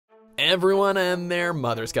Everyone and their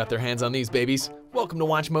mothers got their hands on these babies. Welcome to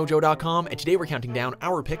WatchMojo.com, and today we're counting down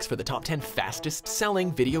our picks for the top 10 fastest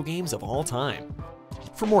selling video games of all time.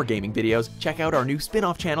 For more gaming videos, check out our new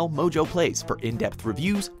spin-off channel, Mojo Plays, for in-depth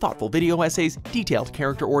reviews, thoughtful video essays, detailed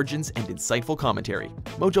character origins, and insightful commentary.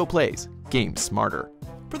 Mojo Plays, games smarter.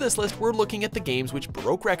 For this list, we're looking at the games which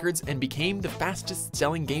broke records and became the fastest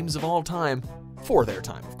selling games of all time, for their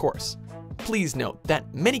time, of course. Please note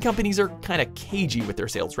that many companies are kinda cagey with their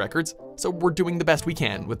sales records, so we're doing the best we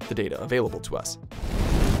can with the data available to us.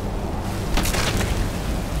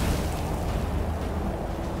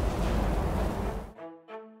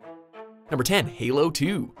 Number 10, Halo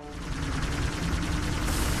 2.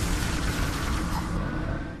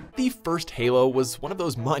 The first Halo was one of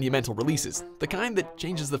those monumental releases, the kind that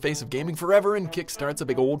changes the face of gaming forever and kickstarts a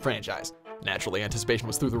big old franchise. Naturally, anticipation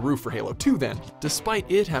was through the roof for Halo 2 then, despite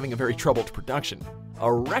it having a very troubled production.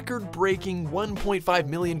 A record-breaking 1.5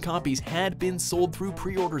 million copies had been sold through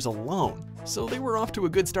pre-orders alone, so they were off to a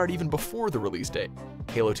good start even before the release date.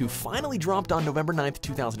 Halo 2 finally dropped on November 9th,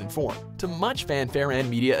 2004, to much fanfare and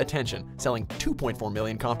media attention, selling 2.4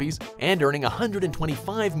 million copies and earning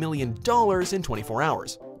 $125 million in 24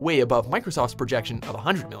 hours, way above Microsoft's projection of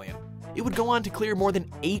 $100 million. It would go on to clear more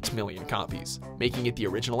than 8 million copies, making it the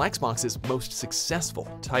original Xbox's most successful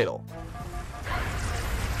title.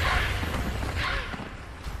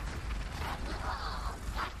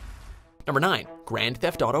 Number 9, Grand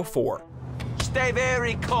Theft Auto 4. Stay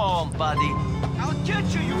very calm, buddy. I'll get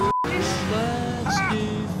you,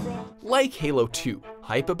 Like Halo 2,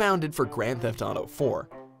 hype abounded for Grand Theft Auto 4.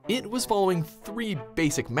 It was following 3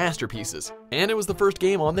 basic masterpieces, and it was the first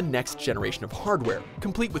game on the next generation of hardware,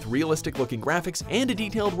 complete with realistic-looking graphics and a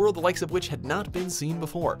detailed world the likes of which had not been seen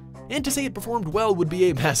before. And to say it performed well would be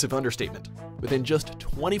a massive understatement. Within just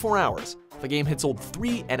 24 hours, the game had sold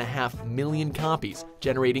 3.5 million copies,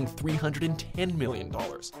 generating $310 million.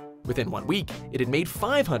 Within 1 week, it had made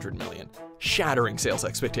 $500 million, shattering sales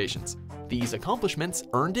expectations. These accomplishments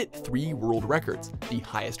earned it 3 world records: the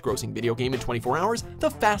highest grossing video game in 24 hours, the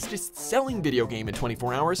fastest selling video game in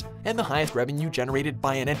 24 hours, and the highest revenue generated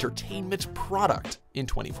by an entertainment product in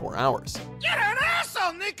 24 hours. You're an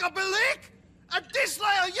asshole, Nicobelic! A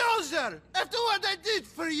disloyal user! After what I did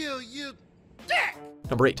for you, you dick!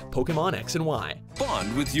 Number 8, Pokémon X and Y.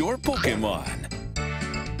 Bond with your Pokémon.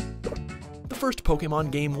 The first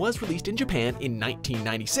Pokémon game was released in Japan in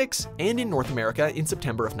 1996 and in North America in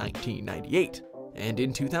September of 1998. And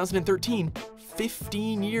in 2013,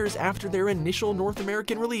 15 years after their initial North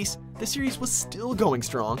American release, the series was still going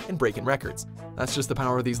strong and breaking records. That's just the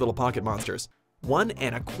power of these little pocket monsters.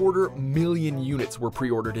 1.25 million units were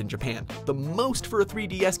pre-ordered in Japan, the most for a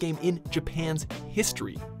 3DS game in Japan's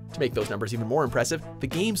history. To make those numbers even more impressive, the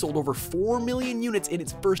game sold over 4 million units in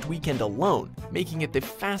its first weekend alone, making it the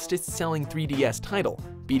fastest selling 3DS title,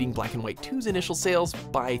 beating Black and White 2's initial sales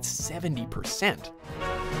by 70%.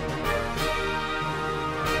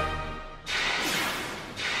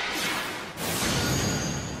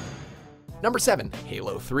 Number 7,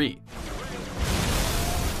 Halo 3.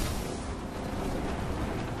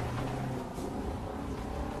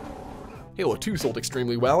 Halo 2 sold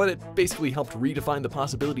extremely well, and it basically helped redefine the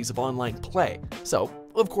possibilities of online play. So,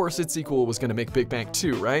 of course, its sequel was going to make big bank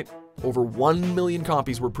too, right? Over 1 million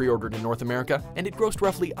copies were pre-ordered in North America, and it grossed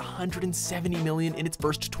roughly $170 million in its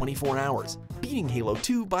first 24 hours, beating Halo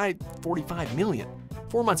 2 by $45 million.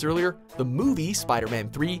 4 months earlier, the movie Spider-Man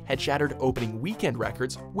 3 had shattered opening weekend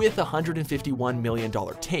records with a $151 million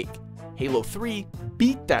take. Halo 3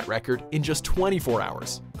 beat that record in just 24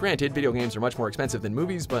 hours. Granted, video games are much more expensive than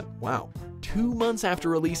movies, but wow. 2 months after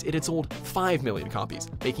release, it had sold 5 million copies,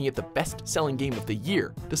 making it the best-selling game of the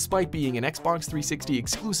year, despite being an Xbox 360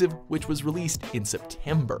 exclusive, which was released in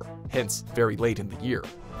September, hence very late in the year.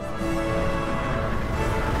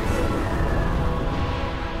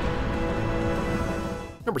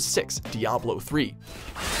 Number 6, Diablo III.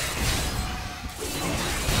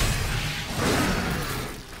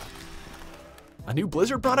 A new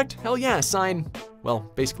Blizzard product? Hell yeah, sign, well,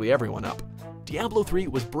 basically everyone up. Diablo III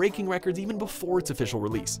was breaking records even before its official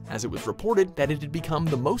release, as it was reported that it had become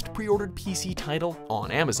the most pre-ordered PC title on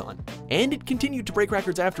Amazon. And it continued to break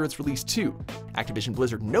records after its release too. Activision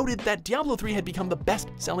Blizzard noted that Diablo III had become the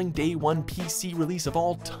best-selling day one PC release of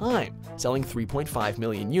all time, selling 3.5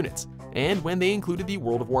 million units. And when they included the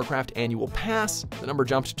World of Warcraft annual pass, the number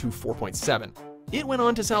jumped to 4.7. It went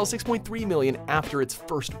on to sell 6.3 million after its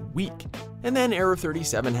first week. And then Error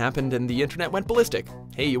 37 happened and the internet went ballistic.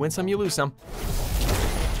 Hey, you win some, you lose some.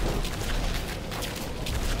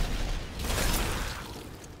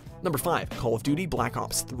 Number 5, Call of Duty Black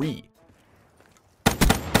Ops 3.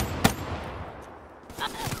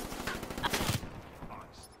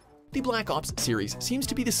 The Black Ops series seems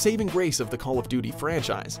to be the saving grace of the Call of Duty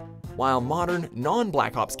franchise. While modern,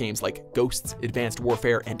 non-Black Ops games like Ghosts, Advanced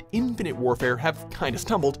Warfare, and Infinite Warfare have kinda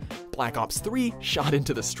stumbled, Black Ops 3 shot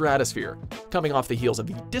into the stratosphere. Coming off the heels of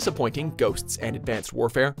the disappointing Ghosts and Advanced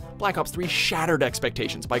Warfare, Black Ops 3 shattered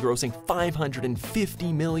expectations by grossing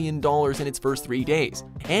 $550 million in its first 3 days.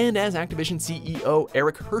 And as Activision CEO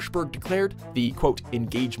Eric Hirschberg declared, the quote,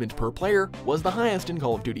 engagement per player was the highest in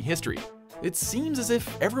Call of Duty history. It seems as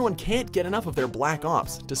if everyone can't get enough of their Black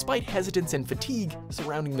Ops, despite hesitance and fatigue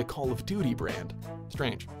surrounding the Call of Duty brand.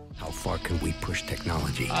 Strange. How far can we push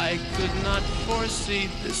technology? I could not foresee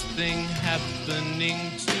this thing happening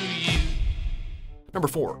to you. Number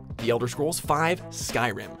 4. The Elder Scrolls V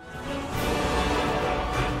Skyrim.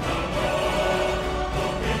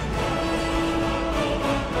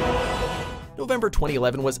 November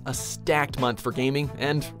 2011 was a stacked month for gaming,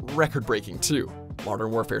 and record-breaking too.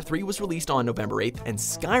 Modern Warfare 3 was released on November 8th, and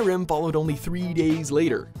Skyrim followed only 3 days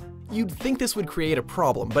later. You'd think this would create a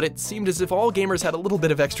problem, but it seemed as if all gamers had a little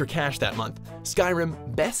bit of extra cash that month.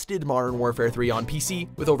 Skyrim bested Modern Warfare 3 on PC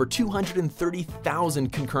with over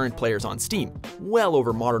 230,000 concurrent players on Steam, well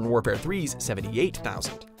over Modern Warfare 3's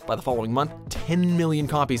 78,000. By the following month, 10 million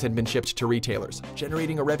copies had been shipped to retailers,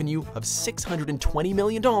 generating a revenue of $620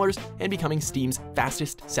 million and becoming Steam's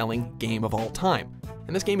fastest-selling game of all time.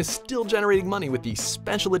 And this game is still generating money with the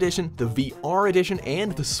Special Edition, the VR Edition,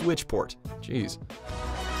 and the Switch port. Jeez.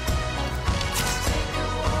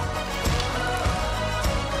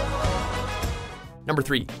 Number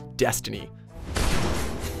 3. Destiny.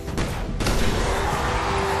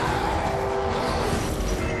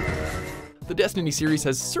 The Destiny series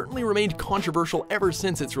has certainly remained controversial ever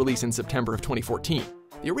since its release in September of 2014.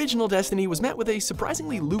 The original Destiny was met with a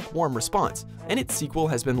surprisingly lukewarm response, and its sequel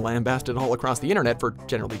has been lambasted all across the internet for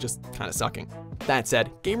generally just kinda sucking. That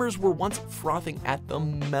said, gamers were once frothing at the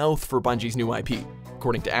mouth for Bungie's new IP.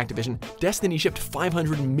 According to Activision, Destiny shipped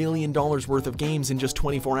 $500 million worth of games in just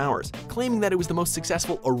 24 hours, claiming that it was the most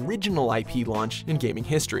successful original IP launch in gaming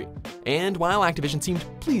history. And while Activision seemed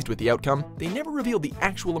pleased with the outcome, they never revealed the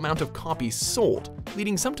actual amount of copies sold,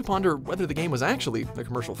 leading some to ponder whether the game was actually a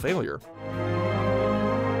commercial failure.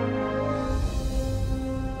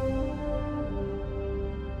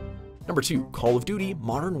 Number 2. Call of Duty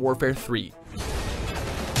Modern Warfare 3.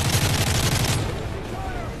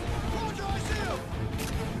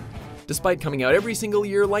 Despite coming out every single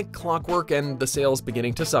year like clockwork and the sales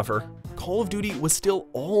beginning to suffer, Call of Duty was still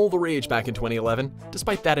all the rage back in 2011,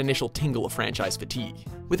 despite that initial tingle of franchise fatigue.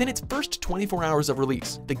 Within its first 24 hours of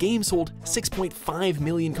release, the game sold 6.5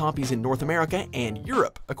 million copies in North America and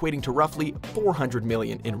Europe, equating to roughly $400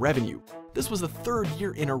 million in revenue. This was the 3rd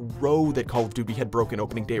year in a row that Call of Duty had broken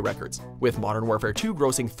opening day records, with Modern Warfare 2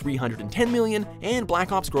 grossing $310 million and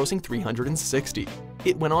Black Ops grossing $360.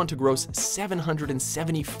 It went on to gross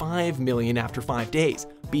 $775 million after 5 days,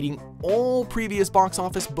 beating all previous box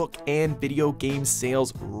office, book, and video game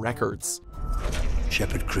sales records.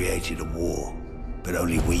 Shepard created a war, but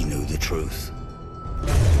only we knew the truth.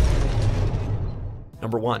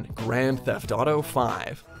 Number 1. Grand Theft Auto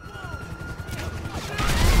V.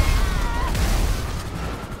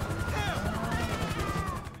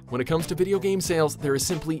 When it comes to video game sales, there is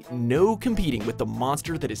simply no competing with the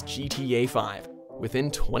monster that is GTA 5.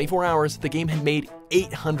 Within 24 hours, the game had made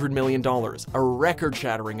 $800 million, a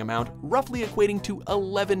record-shattering amount, roughly equating to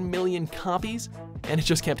 11 million copies, and it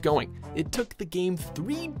just kept going. It took the game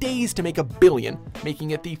 3 days to make $1 billion,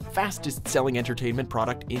 making it the fastest-selling entertainment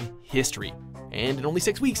product in history. And in only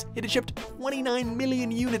 6 weeks, it had shipped 29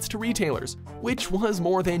 million units to retailers, which was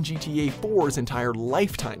more than GTA 4's entire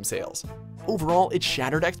lifetime sales. Overall, it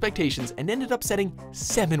shattered expectations and ended up setting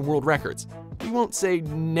 7 world records. We won't say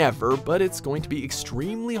never, but it's going to be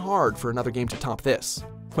extremely hard for another game to top this.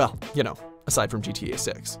 Well, you know, aside from GTA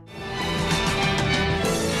 6.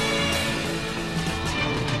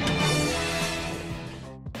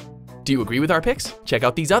 Do you agree with our picks? Check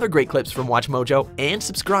out these other great clips from WatchMojo and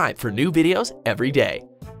subscribe for new videos every day.